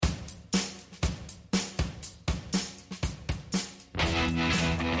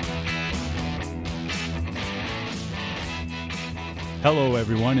Hello,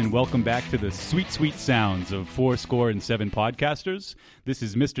 everyone, and welcome back to the sweet, sweet sounds of 4score and 7 podcasters. This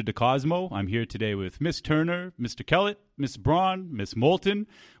is Mr. DeCosmo. I'm here today with Miss Turner, Mr. Kellett, Miss Braun, Miss Moulton.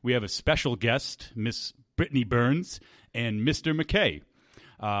 We have a special guest, Miss Brittany Burns, and Mr. McKay.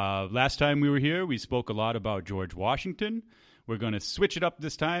 Last time we were here, we spoke a lot about George Washington. We're going to switch it up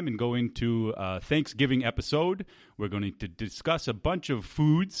this time and go into a Thanksgiving episode. We're going to discuss a bunch of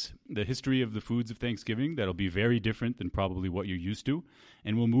foods, the history of the foods of Thanksgiving. That'll be very different than probably what you're used to.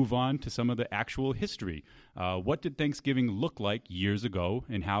 And we'll move on to some of the actual history. What did Thanksgiving look like years ago,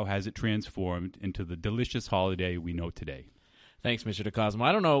 and how has it transformed into the delicious holiday we know today? Thanks, Mr. DeCosmo.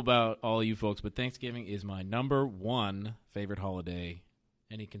 I don't know about all you folks, but Thanksgiving is my number one favorite holiday.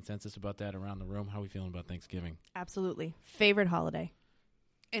 Any consensus about that around the room? How are we feeling about Thanksgiving? Absolutely. Favorite holiday.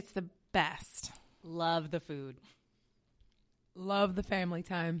 It's the best. Love the food. Love the family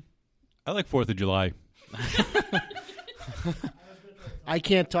time. I like 4th of July. I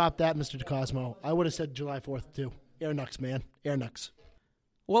can't top that, Mr. DeCosmo. I would have said July 4th, too. Air Nux, man. Air Nux.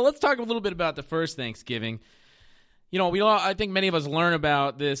 Well, let's talk a little bit about the first Thanksgiving. You know, I think many of us learn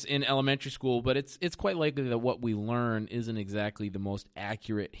about this in elementary school, but it's quite likely that what we learn isn't exactly the most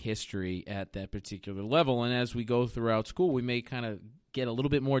accurate history at that particular level. And as we go throughout school, we may kind of get a little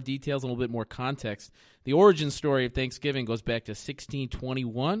bit more details, a little bit more context. The origin story of Thanksgiving goes back to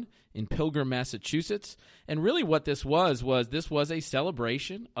 1621 in Pilgrim, Massachusetts. And really what this was a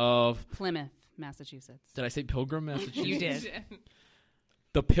celebration of Plymouth, Massachusetts. Did I say Pilgrim, Massachusetts? You did.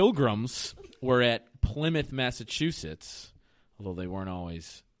 The Pilgrims were at Plymouth, Massachusetts, although they weren't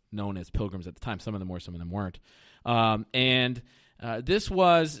always known as Pilgrims at the time. Some of them were, some of them weren't. This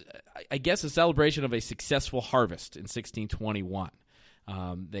was, I guess, a celebration of a successful harvest in 1621.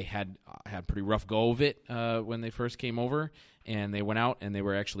 They had a pretty rough go of it when they first came over, and they went out and they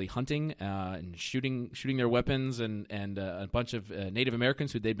were actually hunting and shooting their weapons, and a bunch of Native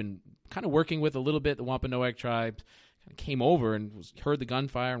Americans who they'd been kind of working with a little bit, the Wampanoag tribe, came over and heard the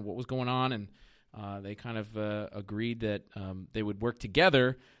gunfire and what was going on, and they kind of agreed that they would work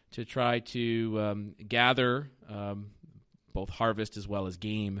together to try to gather both harvest as well as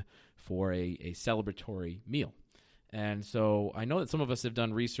game for a celebratory meal. And so I know that some of us have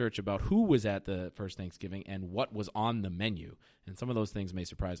done research about who was at the first Thanksgiving and what was on the menu, and some of those things may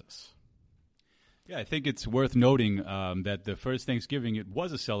surprise us. Yeah, I think it's worth noting that the first Thanksgiving, it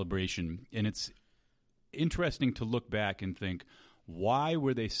was a celebration, and it's interesting to look back and think, why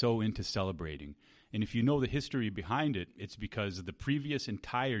were they so into celebrating? And if you know the history behind it, it's because the previous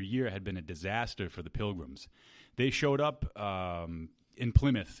entire year had been a disaster for the Pilgrims. They showed up in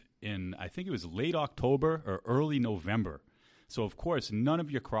Plymouth in, I think it was late October or early November. So, of course, none of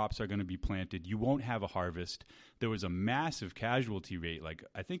your crops are going to be planted. You won't have a harvest. There was a massive casualty rate. Like,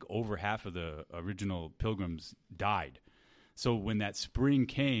 I think over half of the original Pilgrims died. So when that spring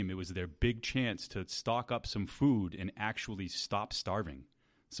came, it was their big chance to stock up some food and actually stop starving.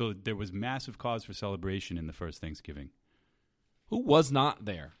 So there was massive cause for celebration in the first Thanksgiving. Who was not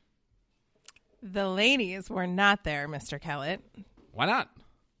there? The ladies were not there, Mr. Kellett. Why not?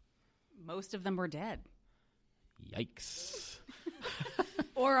 Most of them were dead. Yikes.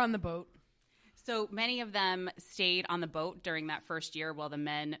 Or on the boat. So many of them stayed on the boat during that first year while the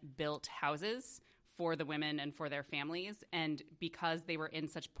men built houses for the women and for their families. And because they were in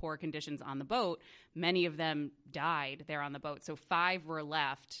such poor conditions on the boat, many of them died there on the boat. So 5 were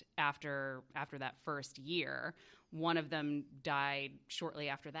left after that first year. One of them died shortly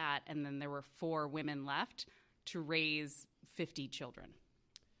after that. And then there were 4 women left to raise 50 children.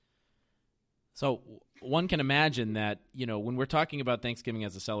 So one can imagine that, you know, when we're talking about Thanksgiving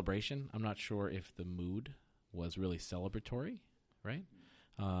as a celebration, I'm not sure if the mood was really celebratory, right?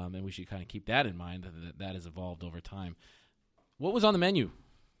 And we should kind of keep that in mind, that has evolved over time. What was on the menu?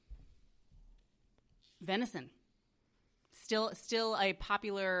 Venison. Still a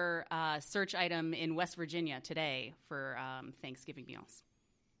popular search item in West Virginia today for Thanksgiving meals.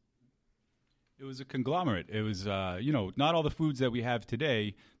 It was a conglomerate. It was, not all the foods that we have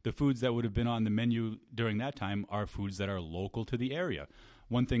today. The foods that would have been on the menu during that time are foods that are local to the area.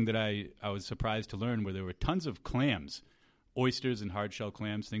 One thing that I was surprised to learn were there were tons of clams, oysters and hard-shell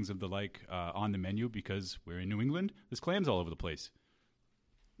clams, things of the like, on the menu because we're in New England. There's clams all over the place.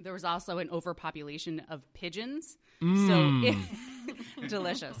 There was also an overpopulation of pigeons. So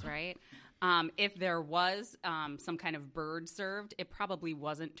delicious, right? If there was some kind of bird served, it probably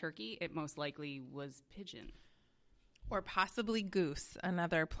wasn't turkey. It most likely was pigeon. Or possibly goose,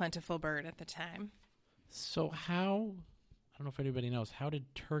 another plentiful bird at the time. So how, I don't know if anybody knows, how did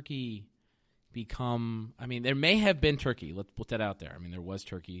turkey become, I mean, there may have been turkey. Let's put that out there. I mean, there was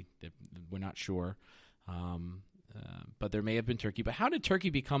turkey. We're not sure. but there may have been turkey. But how did turkey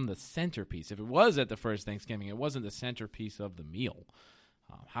become the centerpiece? If it was at the first Thanksgiving, it wasn't the centerpiece of the meal.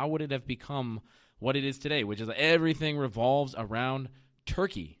 How would it have become what it is today, which is everything revolves around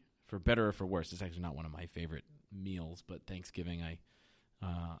turkey, for better or for worse? It's actually not one of my favorite meals, but Thanksgiving I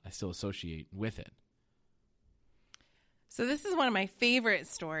still associate with it. So this is one of my favorite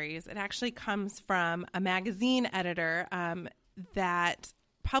stories. It actually comes from a magazine editor that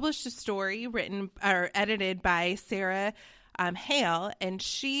published a story written or edited by Sarah Hale, and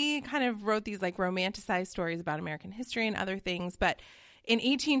she kind of wrote these like romanticized stories about American history and other things. But in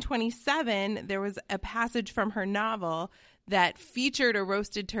 1827, there was a passage from her novel that featured a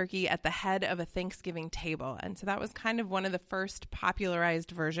roasted turkey at the head of a Thanksgiving table. And so that was kind of one of the first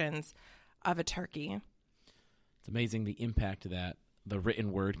popularized versions of a turkey. It's amazing the impact that the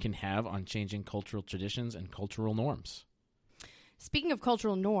written word can have on changing cultural traditions and cultural norms. Speaking of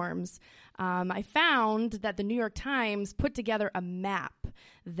cultural norms, I found that the New York Times put together a map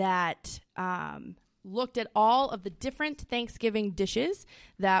that looked at all of the different Thanksgiving dishes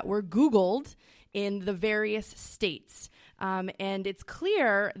that were Googled in the various states. And it's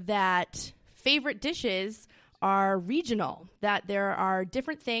clear that favorite dishes are regional, that there are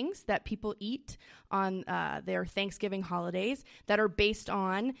different things that people eat on their Thanksgiving holidays that are based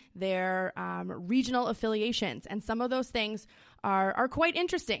on their regional affiliations. And some of those things are quite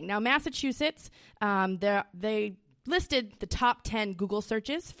interesting. Now, Massachusetts, they listed the top 10 Google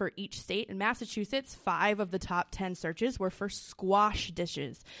searches for each state. In Massachusetts, 5 of the top 10 searches were for squash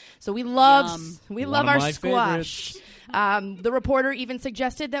dishes. So we love our squash. The reporter even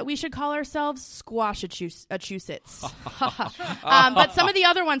suggested that we should call ourselves Squashachusetts. But some of the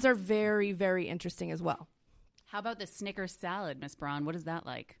other ones are very, very interesting as well. How about the Snickers salad, Miss Braun? What is that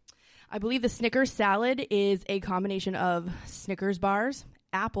like? I believe the Snickers salad is a combination of Snickers bars,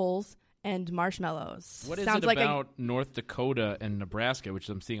 apples, and marshmallows. What is Sounds it like about North Dakota and Nebraska, which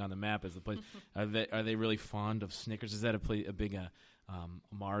I'm seeing on the map as a place? Are they really fond of Snickers? Is that a big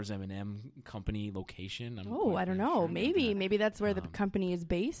Mars M&M company location? I don't know. Maybe that's where the company is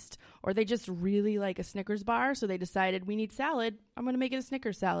based, or they just really like a Snickers bar, so they decided we need salad. I'm going to make it a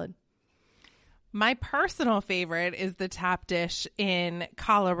Snickers salad. My personal favorite is the top dish in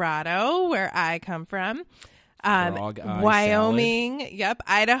Colorado, where I come from. Wyoming, salad. Yep,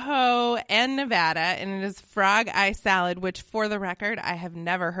 Idaho, and Nevada, and it is frog eye salad, which, for the record, I have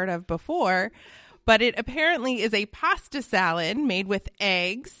never heard of before, but it apparently is a pasta salad made with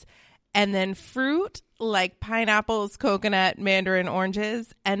eggs and then fruit like pineapples, coconut, mandarin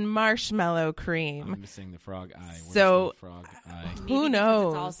oranges, and marshmallow cream. I'm missing the frog eye. So, frog eye? Who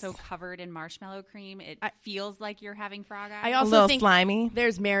knows? It's also covered in marshmallow cream. It feels like you're having frog eye. I also a little think slimy.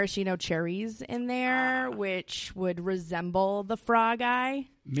 There's maraschino cherries in there, which would resemble the frog eye.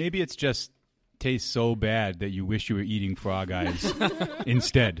 Maybe it's just tastes so bad that you wish you were eating frog eyes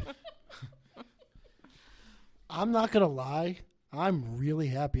instead. I'm not going to lie. I'm really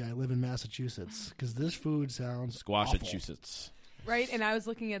happy I live in Massachusetts because this food sounds Squashachusetts. Right, and I was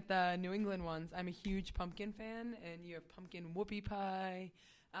looking at the New England ones. I'm a huge pumpkin fan, and you have pumpkin whoopie pie,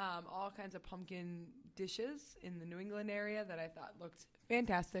 all kinds of pumpkin dishes in the New England area that I thought looked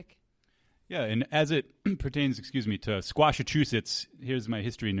fantastic. Yeah, and as it pertains, to Squashachusetts, here's my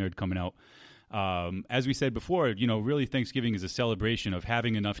history nerd coming out. As we said before, really Thanksgiving is a celebration of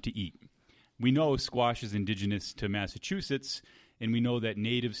having enough to eat. We know squash is indigenous to Massachusetts, and we know that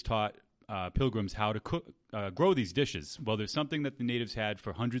natives taught pilgrims how to grow these dishes. Well, there's something that the natives had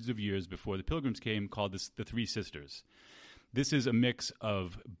for hundreds of years before the pilgrims came called the Three Sisters. This is a mix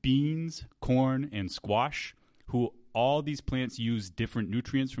of beans, corn, and squash, all these plants use different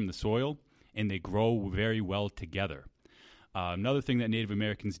nutrients from the soil, and they grow very well together. Another thing that Native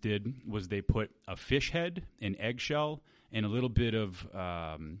Americans did was they put a fish head, an eggshell, and a little bit of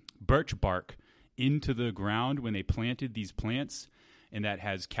birch bark into the ground when they planted these plants, and that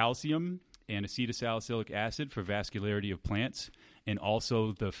has calcium and acetylsalicylic acid for vascularity of plants, and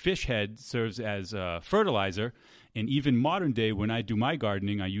also the fish head serves as fertilizer. And even modern day, when I do my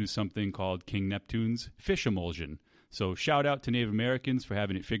gardening, I use something called King Neptune's fish emulsion. So shout out to Native Americans for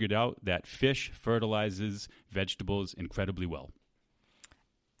having it figured out that fish fertilizes vegetables incredibly well.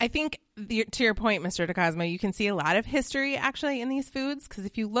 I think, to your point, Mr. DeCosmo, you can see a lot of history actually in these foods, because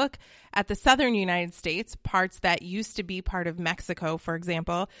if you look at the southern United States, parts that used to be part of Mexico, for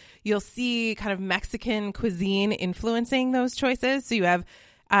example, you'll see kind of Mexican cuisine influencing those choices. So you have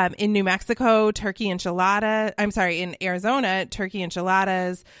in New Mexico, in Arizona, turkey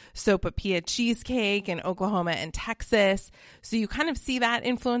enchiladas, sopapilla cheesecake, in Oklahoma and Texas. So you kind of see that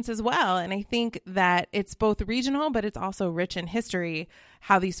influence as well. And I think that it's both regional, but it's also rich in history,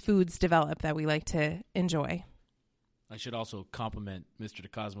 how these foods develop that we like to enjoy. I should also compliment Mr.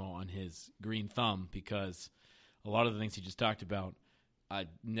 DeCosmo on his green thumb, because a lot of the things he just talked about, I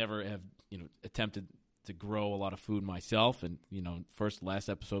never have attempted to grow a lot of food myself. And last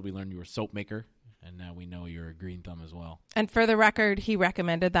episode we learned you were a soap maker, and now we know you're a green thumb as well. And for the record, he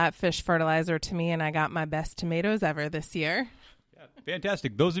recommended that fish fertilizer to me, and I got my best tomatoes ever this year. Yeah,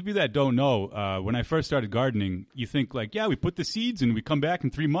 fantastic. Those of you that don't know, when I first started gardening, you think we put the seeds and we come back in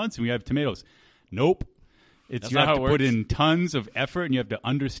 3 months and we have tomatoes. Nope. You have to put in tons of effort, and you have to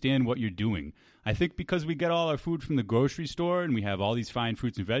understand what you're doing. I think because we get all our food from the grocery store and we have all these fine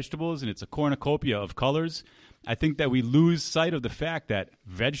fruits and vegetables and it's a cornucopia of colors, I think that we lose sight of the fact that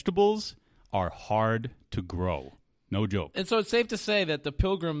vegetables are hard to grow. No joke. And so it's safe to say that the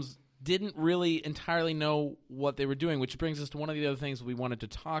Pilgrims didn't really entirely know what they were doing, which brings us to one of the other things we wanted to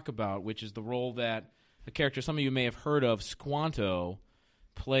talk about, which is the role that a character some of you may have heard of, Squanto,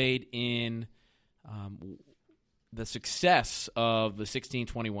 played in the success of the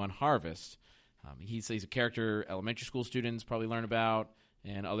 1621 harvest. He's a character elementary school students probably learn about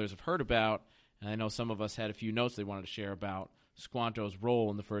and others have heard about. And I know some of us had a few notes they wanted to share about Squanto's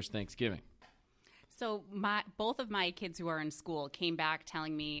role in the first Thanksgiving. So both of my kids who are in school came back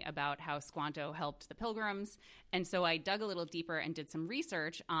telling me about how Squanto helped the Pilgrims. And so I dug a little deeper and did some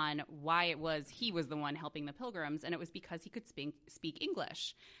research on why it was he was the one helping the Pilgrims. And it was because he could speak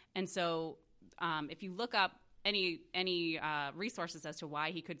English. And so if you look up any resources as to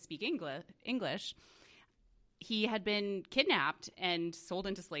why he could speak English, he had been kidnapped and sold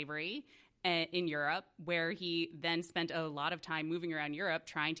into slavery in Europe, where he then spent a lot of time moving around Europe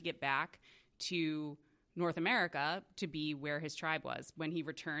trying to get back to North America to be where his tribe was. When he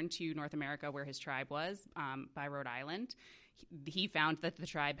returned to North America, where his tribe was, by Rhode Island, he found that the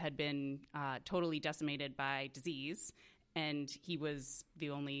tribe had been totally decimated by disease, and he was the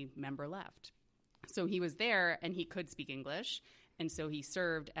only member left. So he was there, and he could speak English, and so he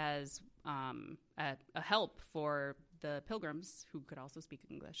served as a help for the Pilgrims who could also speak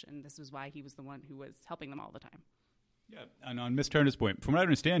English, and this was why he was the one who was helping them all the time. Yeah, and on Miss Turner's point, from what I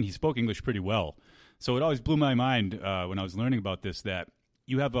understand, he spoke English pretty well. So it always blew my mind when I was learning about this that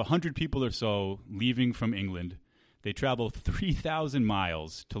you have 100 people or so leaving from England. They travel 3,000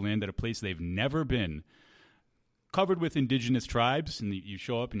 miles to land at a place they've never been, covered with indigenous tribes, and you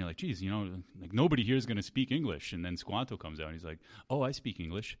show up and you're like, geez, nobody here is going to speak English. And then Squanto comes out and he's like, oh, I speak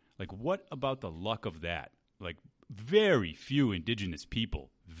English. Like, what about the luck of that? Like, very few indigenous people,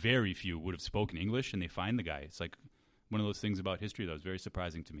 very few would have spoken English, and they find the guy. It's like one of those things about history that was very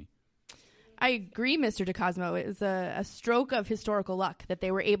surprising to me. I agree, Mr. DeCosmo. It was a stroke of historical luck that they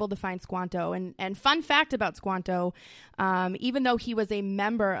were able to find Squanto. And fun fact about Squanto, even though he was a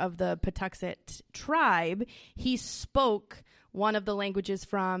member of the Patuxet tribe, he spoke one of the languages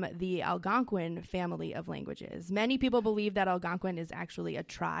from the Algonquin family of languages. Many people believe that Algonquin is actually a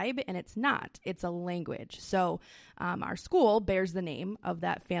tribe, and it's not. It's a language. So our school bears the name of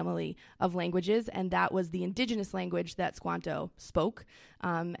that family of languages, and that was the indigenous language that Squanto spoke.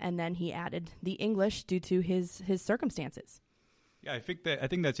 And then he added the English due to his circumstances. Yeah, I think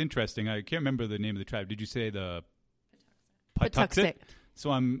that's interesting. I can't remember the name of the tribe. Did you say the Patuxet?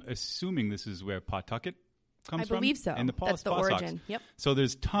 So I'm assuming this is where Pawtucket comes from? I believe so. And the That's the origin. Yep. So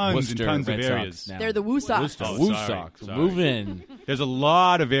there's tons Worcester, and tons of Red areas. Sox now. They're the Woosocks. Oh, Woosocks. sorry. Move in. There's a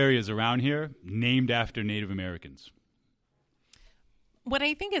lot of areas around here named after Native Americans. What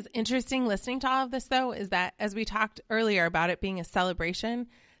I think is interesting listening to all of this, though, is that as we talked earlier about it being a celebration,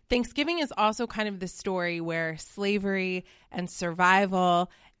 Thanksgiving is also kind of the story where slavery and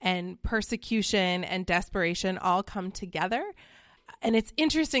survival and persecution and desperation all come together. And it's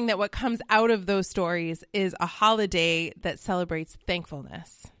interesting that what comes out of those stories is a holiday that celebrates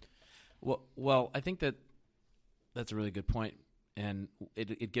thankfulness. Well, I think that's a really good point. And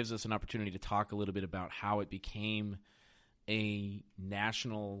it gives us an opportunity to talk a little bit about how it became a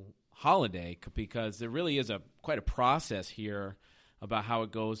national holiday, because there really is quite a process here about how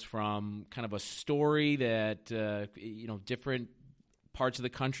it goes from kind of a story that different parts of the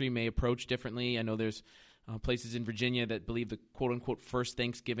country may approach differently. I know there's places in Virginia that believe the quote-unquote first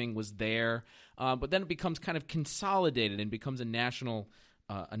Thanksgiving was there, but then it becomes kind of consolidated and becomes a national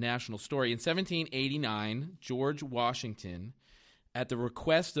story. In 1789, George Washington, at the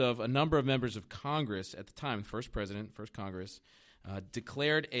request of a number of members of Congress at the time, first president, first Congress,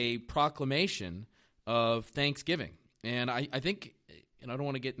 declared a proclamation of Thanksgiving. And I think, and I don't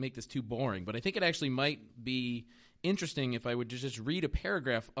want to make this too boring, but I think it actually might be interesting if I would just read a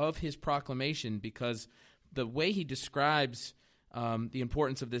paragraph of his proclamation, because the way he describes the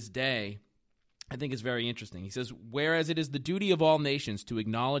importance of this day I think is very interesting. He says, whereas it is the duty of all nations to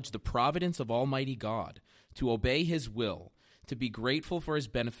acknowledge the providence of Almighty God, to obey his will, to be grateful for his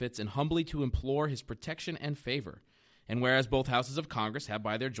benefits, and humbly to implore his protection and favor. And whereas both houses of Congress have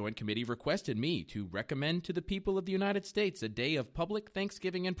by their joint committee requested me to recommend to the people of the United States a day of public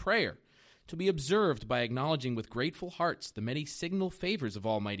thanksgiving and prayer, to be observed by acknowledging with grateful hearts the many signal favors of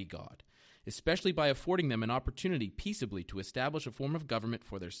Almighty God, especially by affording them an opportunity peaceably to establish a form of government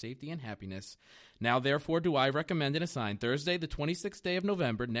for their safety and happiness. Now, therefore, do I recommend and assign Thursday, the 26th day of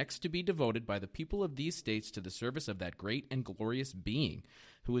November, next to be devoted by the people of these states to the service of that great and glorious being,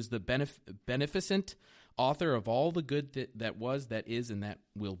 who is the beneficent author of all the good that was, that is, and that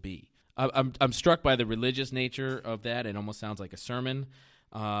will be. I'm struck by the religious nature of that. It almost sounds like a sermon.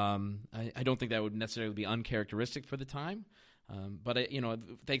 I don't think that would necessarily be uncharacteristic for the time. But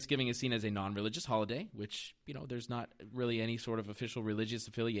Thanksgiving is seen as a non-religious holiday, which, there's not really any sort of official religious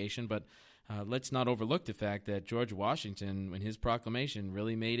affiliation. But let's not overlook the fact that George Washington, in his proclamation,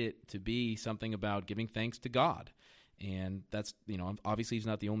 really made it to be something about giving thanks to God. And that's, obviously he's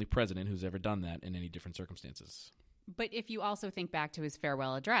not the only president who's ever done that in any different circumstances. But if you also think back to his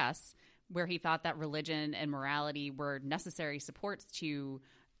farewell address, where he thought that religion and morality were necessary supports to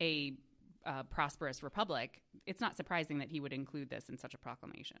a prosperous republic, it's not surprising that he would include this in such a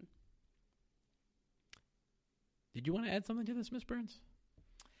proclamation. Did you want to add something to this, Ms. Burns?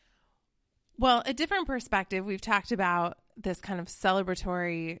 Well, a different perspective. We've talked about this kind of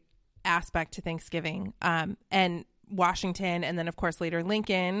celebratory aspect to Thanksgiving, and Washington, and then of course later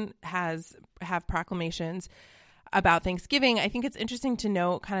Lincoln have proclamations about Thanksgiving. I think it's interesting to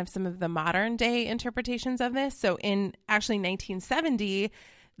note kind of some of the modern day interpretations of this. So in actually 1970,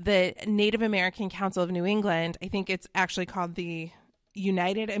 the Native American Council of New England, I think it's actually called the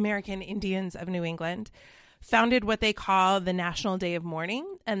United American Indians of New England, founded what they call the National Day of Mourning.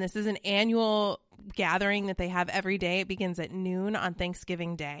 And this is an annual gathering that they have every day. It begins at noon on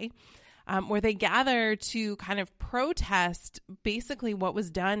Thanksgiving Day, where they gather to kind of protest basically what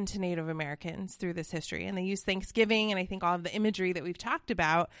was done to Native Americans through this history. And they use Thanksgiving and I think all of the imagery that we've talked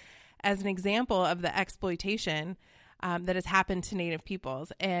about as an example of the exploitation that has happened to Native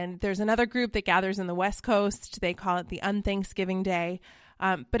peoples. And there's another group that gathers in the West Coast. They call it the Unthanksgiving Day.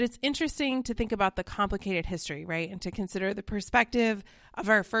 But it's interesting to think about the complicated history, right? And to consider the perspective of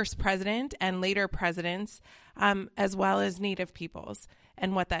our first president and later presidents, as well as Native peoples,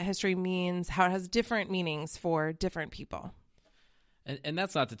 and what that history means, how it has different meanings for different people. And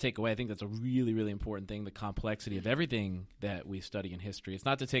that's not to take away, I think that's a really, really important thing, the complexity of everything that we study in history. It's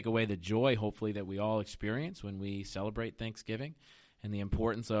not to take away the joy, hopefully, that we all experience when we celebrate Thanksgiving, and the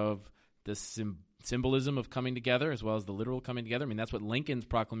importance of the symbolism of coming together as well as the literal coming together. I mean, that's what Lincoln's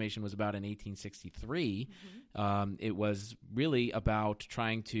proclamation was about in 1863. Mm-hmm. It was really about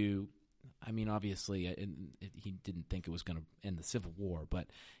trying to, obviously, he didn't think it was going to end the Civil War, but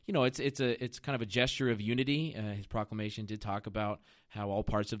it's kind of a gesture of unity. His proclamation did talk about how all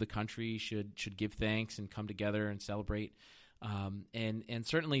parts of the country should give thanks and come together and celebrate. And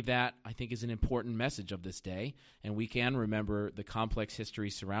certainly that, I think, is an important message of this day, and we can remember the complex history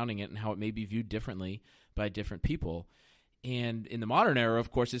surrounding it and how it may be viewed differently by different people. And in the modern era,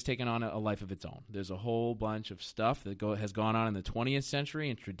 of course, it's taken on a life of its own. There's a whole bunch of stuff that has gone on in the 20th century,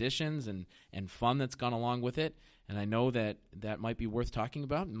 and traditions and fun that's gone along with it. And I know that might be worth talking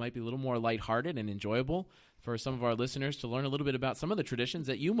about. It might be a little more lighthearted and enjoyable for some of our listeners to learn a little bit about some of the traditions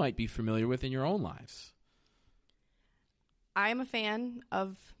that you might be familiar with in your own lives. I'm a fan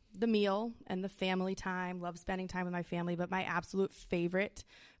of the meal and the family time, love spending time with my family, but my absolute favorite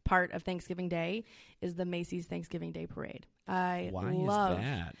part of Thanksgiving Day is the Macy's Thanksgiving Day Parade. Why is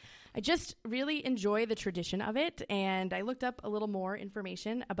that? I just really enjoy the tradition of it, and I looked up a little more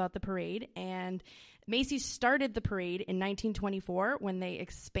information about the parade, and Macy's started the parade in 1924 when they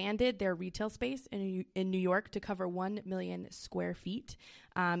expanded their retail space in New York to cover 1 million square feet.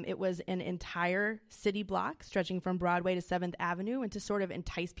 It was an entire city block stretching from Broadway to 7th Avenue, and to sort of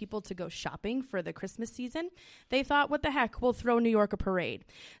entice people to go shopping for the Christmas season, they thought, what the heck, we'll throw New York a parade.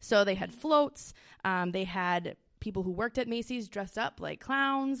 So they had floats, they had people who worked at Macy's dressed up like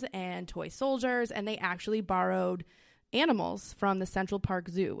clowns and toy soldiers, and they actually borrowed animals from the Central Park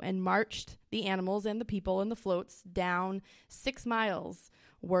Zoo and marched the animals and the people and the floats down 6 miles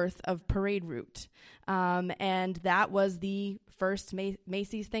worth of parade route. And that was the first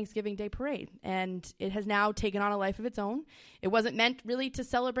Macy's Thanksgiving Day Parade. And it has now taken on a life of its own. It wasn't meant really to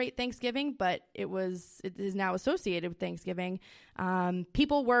celebrate Thanksgiving, but it is now associated with Thanksgiving.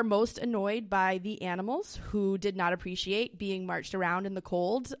 People were most annoyed by the animals who did not appreciate being marched around in the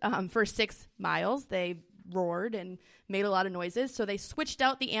cold for 6 miles. They roared and made a lot of noises. So they switched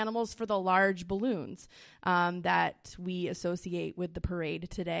out the animals for the large balloons that we associate with the parade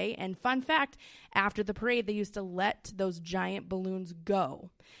today. And fun fact, after the parade, they used to let those giant balloons go.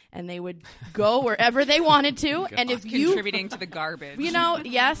 And they would go wherever they wanted to. And if you Contributing to the garbage.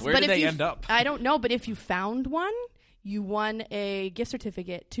 Yes. Where but did if they you end up? I don't know, but if you found one, you won a gift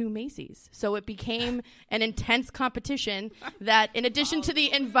certificate to Macy's. So it became an intense competition that, in addition to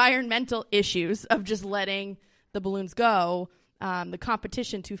the environmental issues of just letting the balloons go, the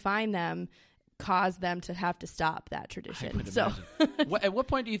competition to find them caused them to have to stop that tradition. So, At what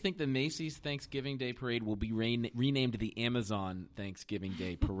point do you think the Macy's Thanksgiving Day Parade will be renamed the Amazon Thanksgiving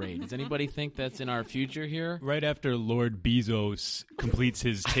Day Parade? Does anybody think that's in our future here? Right after Lord Bezos completes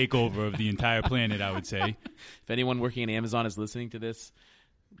his takeover of the entire planet, I would say. If anyone working at Amazon is listening to this,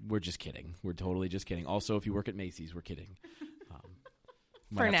 we're just kidding. We're totally just kidding. Also, if you work at Macy's, we're kidding.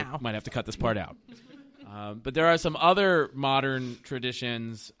 Might have to cut this part out. But there are some other modern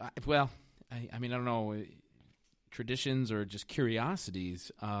traditions. I mean, I don't know, traditions or just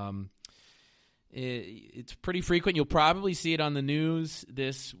curiosities. It's pretty frequent. You'll probably see it on the news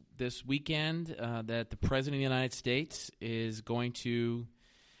this weekend that the President of the United States is going to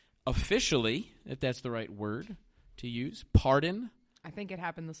officially, if that's the right word to use, pardon. I think it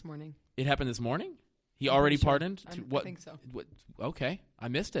happened this morning. It happened this morning? He already pardoned? I think so. Okay, I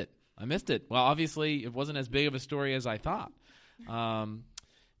missed it. Well, obviously, it wasn't as big of a story as I thought.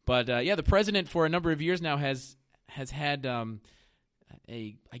 But the president for a number of years now has had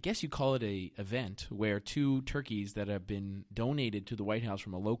I guess you call it a event where 2 turkeys that have been donated to the White House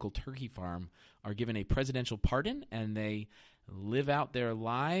from a local turkey farm are given a presidential pardon, and they live out their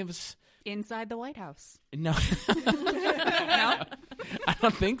lives Inside the White House. No, No? I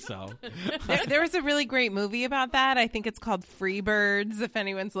don't think so. There was a really great movie about that. I think it's called Freebirds, if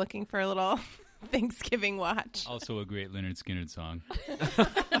anyone's looking for a little Thanksgiving watch. Also a great Leonard Skinner song.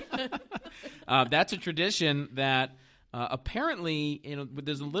 That's a tradition that apparently,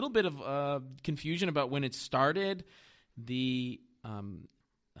 there's a little bit of confusion about when it started. I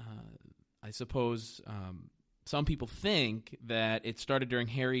suppose some people think that it started during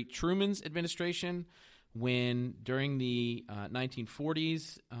Harry Truman's administration, when during the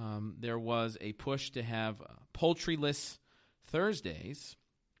 1940s there was a push to have poultryless Thursdays,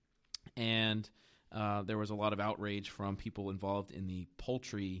 and there was a lot of outrage from people involved in the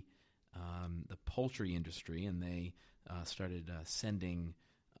poultry industry, and they started sending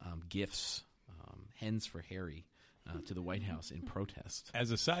gifts, hens for Harry, to the White House in protest.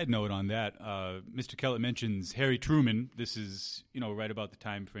 As a side note on that, Mr. Kellett mentions Harry Truman. This is, right about the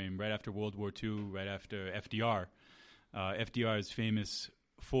time frame, right after World War II, right after FDR. FDR is famous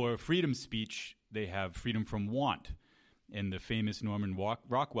for freedom speech. They have freedom from want. And the famous Norman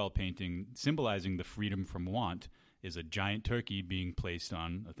Rockwell painting symbolizing the freedom from want is a giant turkey being placed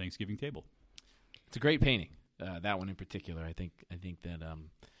on a Thanksgiving table. It's a great painting. That one in particular, I think that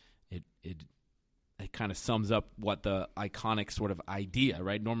it kind of sums up what the iconic sort of idea,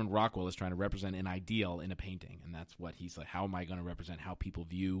 right? Norman Rockwell is trying to represent an ideal in a painting, and that's what he's like, how am I going to represent how people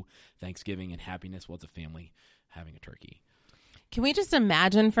view Thanksgiving and happiness? Well, it's a family having a turkey. Can we just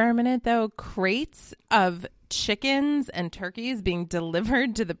imagine for a minute, though, crates of chickens and turkeys being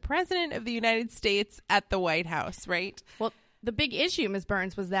delivered to the President of the United States at the White House, right? Well, the big issue, Ms.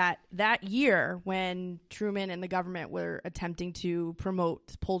 Burns, was that year when Truman and the government were attempting to promote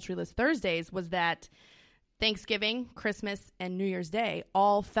poultryless Thursdays was that Thanksgiving, Christmas, and New Year's Day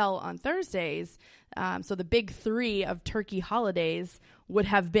all fell on Thursdays. So the big 3 of turkey holidays would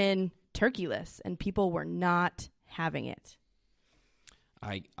have been turkeyless, and people were not having it.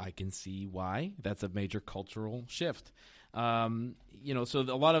 I can see why. That's a major cultural shift. So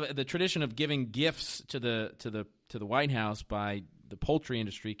a lot of the tradition of giving gifts to the White House by the poultry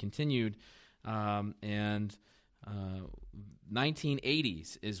industry continued, and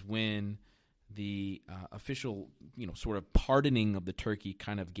 1980s is when the official, sort of pardoning of the turkey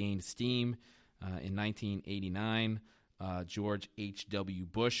kind of gained steam. In 1989, George H.W.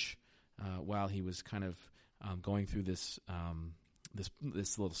 Bush, while he was kind of going through this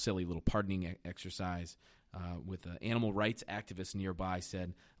little silly little pardoning exercise, with an animal rights activist nearby,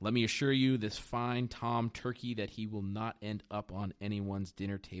 said, "Let me assure you, this fine Tom turkey, that he will not end up on anyone's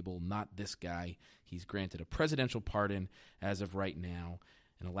dinner table, not this guy. He's granted a presidential pardon as of right now,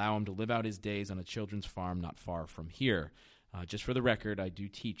 and allow him to live out his days on a children's farm not far from here." Just for the record, I do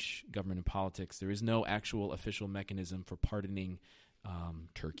teach government and politics. There is no actual official mechanism for pardoning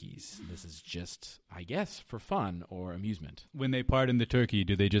turkeys. This is just, I guess, for fun or amusement. When they pardon the turkey,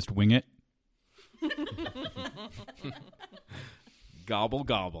 do they just wing it? Gobble,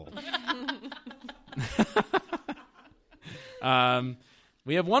 gobble.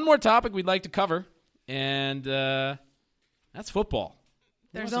 We have one more topic we'd like to cover, and that's football.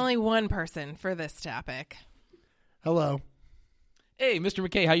 There's only one person for this topic. Hello. Hey, Mr.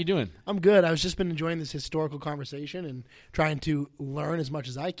 McKay, how you doing? I'm good. I've just been enjoying this historical conversation and trying to learn as much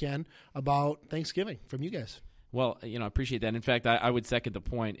as I can about Thanksgiving from you guys. Well, I appreciate that. In fact, I would second the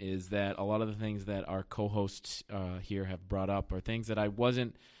point is that a lot of the things that our co-hosts here have brought up are things that I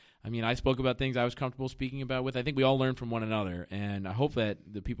spoke about things I was comfortable speaking about with. I think we all learn from one another, and I hope that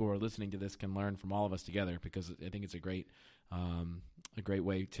the people who are listening to this can learn from all of us together, because I think it's a great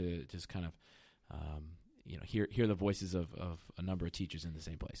way to just kind of hear the voices of a number of teachers in the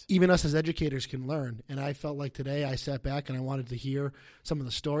same place. Even us as educators can learn, and I felt like today I sat back and I wanted to hear some of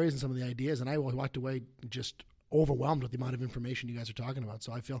the stories and some of the ideas, and I walked away just overwhelmed with the amount of information you guys are talking about.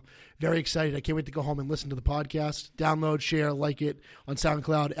 So I feel very excited. I can't wait to go home and listen to the podcast. Download, share, like it on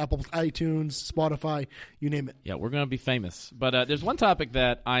SoundCloud, Apple iTunes, Spotify, you name it. Yeah, we're going to be famous. But there's one topic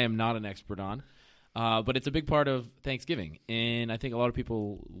that I am not an expert on, but it's a big part of Thanksgiving, and I think a lot of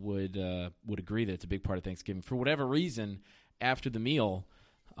people would agree that it's a big part of Thanksgiving. For whatever reason, after the meal,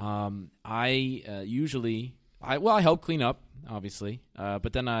 I help clean up, obviously,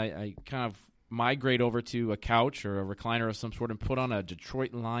 but then I kind of migrate over to a couch or a recliner of some sort and put on a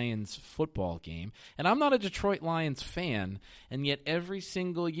Detroit Lions football game. And I'm not a Detroit Lions fan, and yet every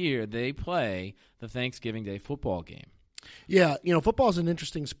single year they play the Thanksgiving Day football game. Yeah, football is an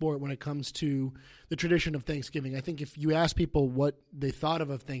interesting sport when it comes to the tradition of Thanksgiving. I think if you ask people what they thought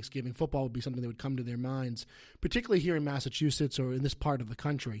of Thanksgiving, football would be something that would come to their minds, particularly here in Massachusetts or in this part of the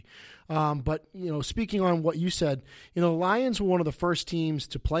country. But, speaking on what you said, the Lions were one of the first teams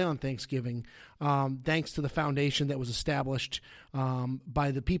to play on Thanksgiving, thanks to the foundation that was established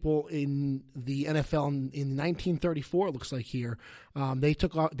by the people in the NFL in 1934, it looks like here. They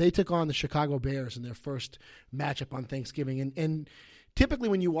took on the Chicago Bears in their first matchup on Thanksgiving. And typically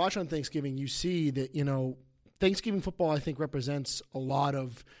when you watch on Thanksgiving, you see that, Thanksgiving football, I think, represents a lot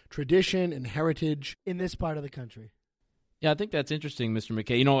of tradition and heritage in this part of the country. Yeah, I think that's interesting, Mr.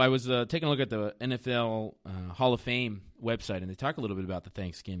 McKay. I was taking a look at the NFL Hall of Fame website, and they talk a little bit about the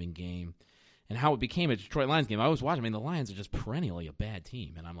Thanksgiving game and how it became a Detroit Lions game. I was watching. The Lions are just perennially a bad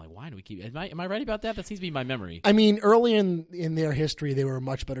team, and I'm like, why do we keep? Am I right about that? That seems to be my memory. Early in their history, they were a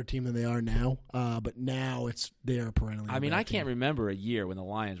much better team than they are now. But now they're perennially. I can't remember a year when the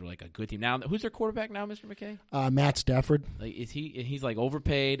Lions were like a good team. Now, who's their quarterback now, Mr. McKay? Matt Stafford. Like, he's like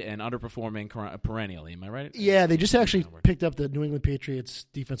overpaid and underperforming perennially. Am I right? Yeah, they just actually picked up the New England Patriots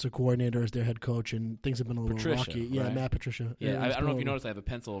defensive coordinator as their head coach, and things have been a little rocky. Yeah, right? Matt Patricia. Yeah, I don't know if you noticed, I have a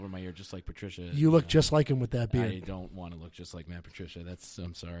pencil over my ear just like Patricia. You look just like him with that beard. I don't want to look just like Matt Patricia.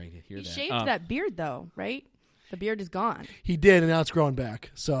 I'm sorry to hear that. He shaved that beard, though, right? The beard is gone. He did, and now it's growing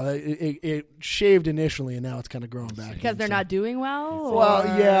back. So it shaved initially, and now it's kind of growing back. Because they're not doing well?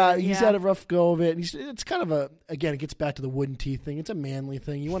 Well, yeah, he's had a rough go of it. It's kind of again, it gets back to the wooden teeth thing. It's a manly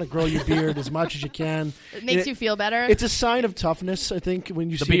thing. You want to grow your beard as much as you can. It makes you feel better. It's a sign of toughness, I think, when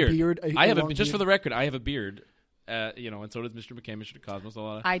you see a beard. I have just for the record, I have a beard. And so does Mr. McKay, Mr.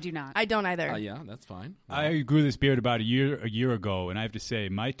 DeCosmos. I do not. I don't either. Yeah, that's fine. I grew this beard about a year ago, and I have to say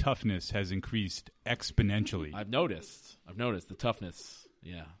my toughness has increased exponentially. I've noticed the toughness,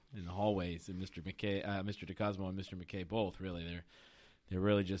 in the hallways. And Mr. McKay, Mr. DeCosmo, and Mr. McKay both really they're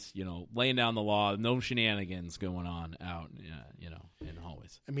really just laying down the law. No shenanigans going on out, in the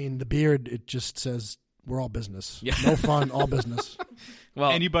hallways. The beard, it just says we're all business. Yeah. No fun, all business.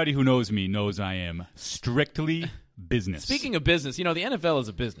 Well, anybody who knows me knows I am strictly business. Speaking of business, the NFL is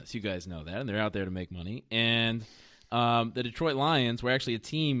a business. You guys know that, and they're out there to make money. And the Detroit Lions were actually a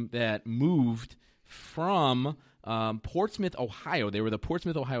team that moved from Portsmouth, Ohio. They were the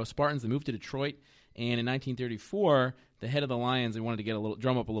Portsmouth, Ohio Spartans. They moved to Detroit, and in 1934, the head of the Lions, they wanted to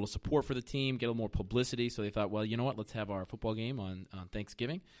drum up a little support for the team, get a little more publicity. So they thought, well, you know what? Let's have our football game on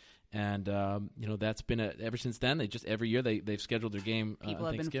Thanksgiving. And that's been ever since then. They just every year they've scheduled their game. People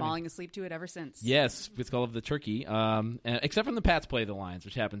have been falling asleep to it ever since. Yes, it's called the turkey. Except when the Pats play the Lions,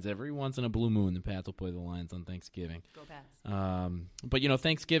 which happens every once in a blue moon. The Pats will play the Lions on Thanksgiving. Go Pats! But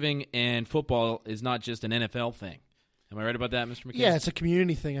Thanksgiving and football is not just an NFL thing. Am I right about that, Mr. McKay? Yeah, it's a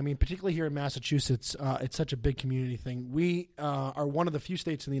community thing. Particularly here in Massachusetts, it's such a big community thing. We are one of the few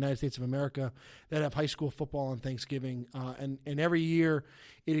states in the United States of America that have high school football on Thanksgiving. And every year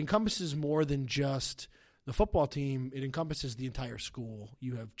it encompasses more than just the football team. It encompasses the entire school.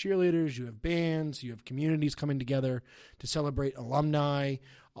 You have cheerleaders, you have bands, you have communities coming together to celebrate alumni.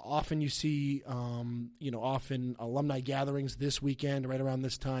 Often you see, often alumni gatherings this weekend, right around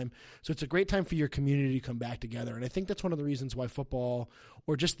this time. So it's a great time for your community to come back together. And I think that's one of the reasons why football,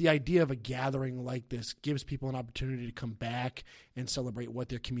 or just the idea of a gathering like this, gives people an opportunity to come back and celebrate what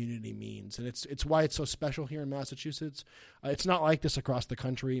their community means. And it's why it's so special here in Massachusetts. It's not like this across the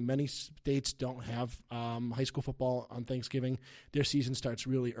country. Many states don't have high school football on Thanksgiving. Their season starts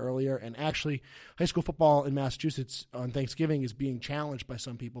really earlier. And actually, high school football in Massachusetts on Thanksgiving is being challenged by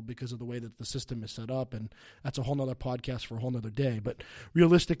some people because of the way that the system is set up. And that's a whole nother podcast for a whole nother day. But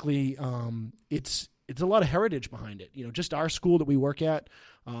realistically, it's a lot of heritage behind it. Just our school that we work at,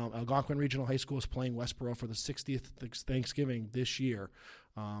 Algonquin Regional High School, is playing Westboro for the 60th Thanksgiving this year.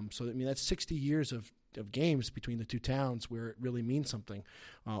 That's 60 years of games between the two towns where it really means something.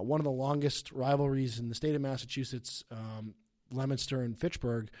 One of the longest rivalries in the state of Massachusetts, Leominster and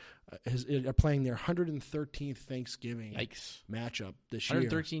Fitchburg, are playing their 113th Thanksgiving matchup this year.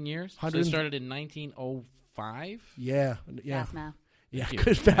 113 years? So it started in 1905? Yeah. Fast math. Yeah,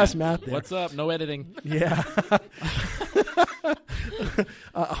 good fast math there. What's up? No editing. Yeah.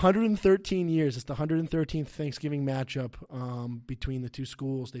 113 years. It's the 113th Thanksgiving matchup between the two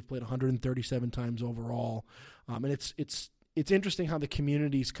schools. They've played 137 times overall. And it's interesting how the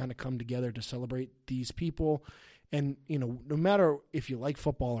communities kind of come together to celebrate these people. And, no matter if you like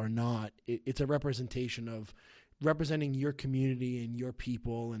football or not, it's a representation of representing your community and your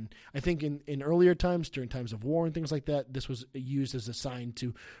people. And I think in earlier times, during times of war and things like that, this was used as a sign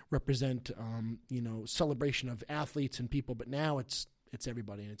to represent, celebration of athletes and people. But now it's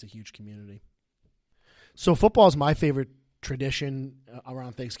everybody, and it's a huge community. So football is my favorite tradition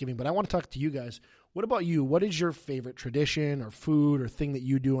around Thanksgiving, but I want to talk to you guys. What about you? What is your favorite tradition or food or thing that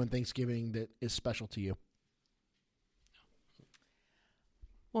you do on Thanksgiving that is special to you?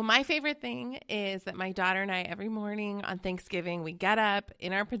 Well, my favorite thing is that my daughter and I, every morning on Thanksgiving, we get up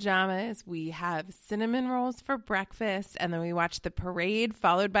in our pajamas, we have cinnamon rolls for breakfast, and then we watch the parade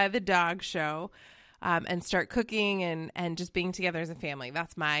followed by the dog show, and start cooking and just being together as a family.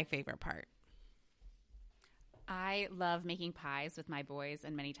 That's my favorite part. I love making pies with my boys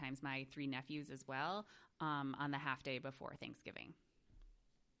and many times my 3 nephews as well on the half day before Thanksgiving.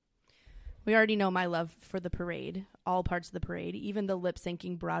 We already know my love for the parade, all parts of the parade, even the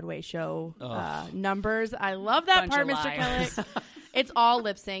lip-syncing Broadway show numbers. I love that part, Mr. Kellett. It's all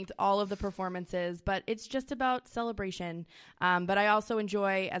lip-synced, all of the performances, but it's just about celebration. But I also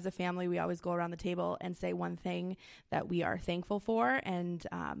enjoy, as a family, we always go around the table and say one thing that we are thankful for. And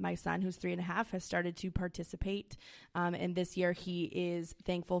my son, who's 3.5, has started to participate. And this year he is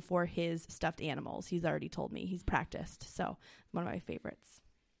thankful for his stuffed animals. He's already told me. He's practiced. So one of my favorites.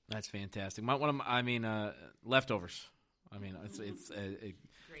 That's fantastic. Leftovers. I mean, it's a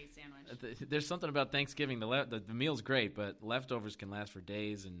great sandwich. There's something about Thanksgiving. The meal's great, but leftovers can last for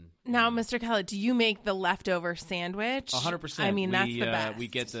days. And now, Mr. Kellett, do you make the leftover sandwich? 100%. I mean, that's the best. We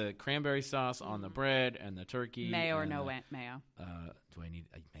get the cranberry sauce on the bread and the turkey. Mayo or no mayo? Do I need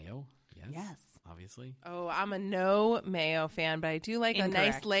mayo? Yes. Obviously. Oh, I'm a no mayo fan, but I do like Incorrect.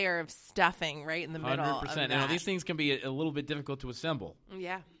 a nice layer of stuffing right in the middle. 100%. These things can be a little bit difficult to assemble.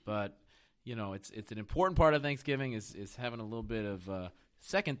 Yeah. But it's an important part of Thanksgiving is having a little bit of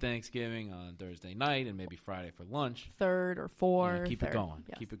second Thanksgiving on Thursday night and maybe Friday for lunch. Third or fourth. Keep it going.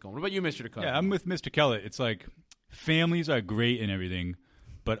 Yes. Keep it going. What about you, Mr. DeCote? Yeah, I'm with Mr. Kellett. It's like families are great and everything,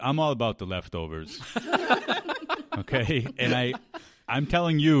 but I'm all about the leftovers. Okay? And I'm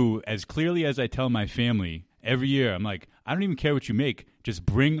telling you as clearly as I tell my family every year, I'm like, I don't even care what you make. Just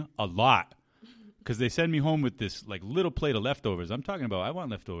bring a lot. Because they send me home with this like little plate of leftovers. I'm talking about I want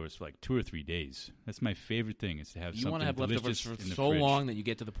leftovers for like 2 or 3 days. That's my favorite thing is to have something delicious. You want to have leftovers for in the so fridge. long that you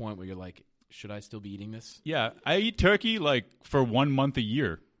get to the point where you're like, should I still be eating this? Yeah, I eat turkey like for 1 month a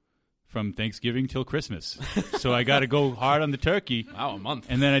year from Thanksgiving till Christmas. So I got to go hard on the turkey. Wow, a month.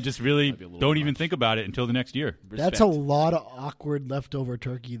 And then I just really don't even much. think about it until the next year. That's a lot of awkward leftover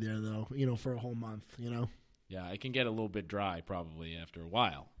turkey there, though, for a whole month, Yeah, it can get a little bit dry probably after a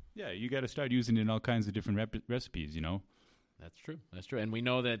while. Yeah, you got to start using it in all kinds of different recipes, That's true. That's true. And we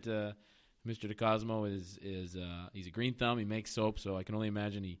know that Mr. DeCosmo is he's a green thumb. He makes soap, so I can only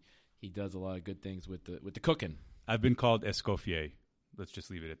imagine he does a lot of good things with the cooking. I've been called Escoffier. Let's just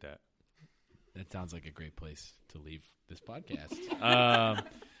leave it at that. That sounds like a great place to leave this podcast.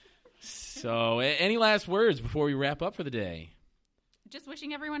 So, any last words before we wrap up for the day? Just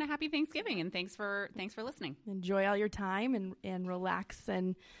wishing everyone a happy Thanksgiving, and thanks for listening. Enjoy all your time and relax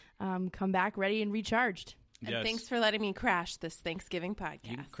and come back ready and recharged. And thanks for letting me crash this Thanksgiving podcast.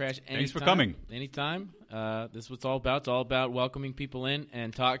 You can crash anytime. Thanks for coming. Anytime. This is what it's all about. It's all about welcoming people in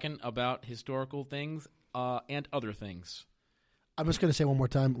and talking about historical things and other things. I'm just going to say one more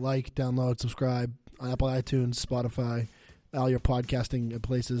time, like, download, subscribe on Apple iTunes, Spotify, all your podcasting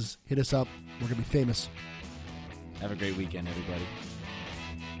places. Hit us up. We're going to be famous. Have a great weekend, everybody.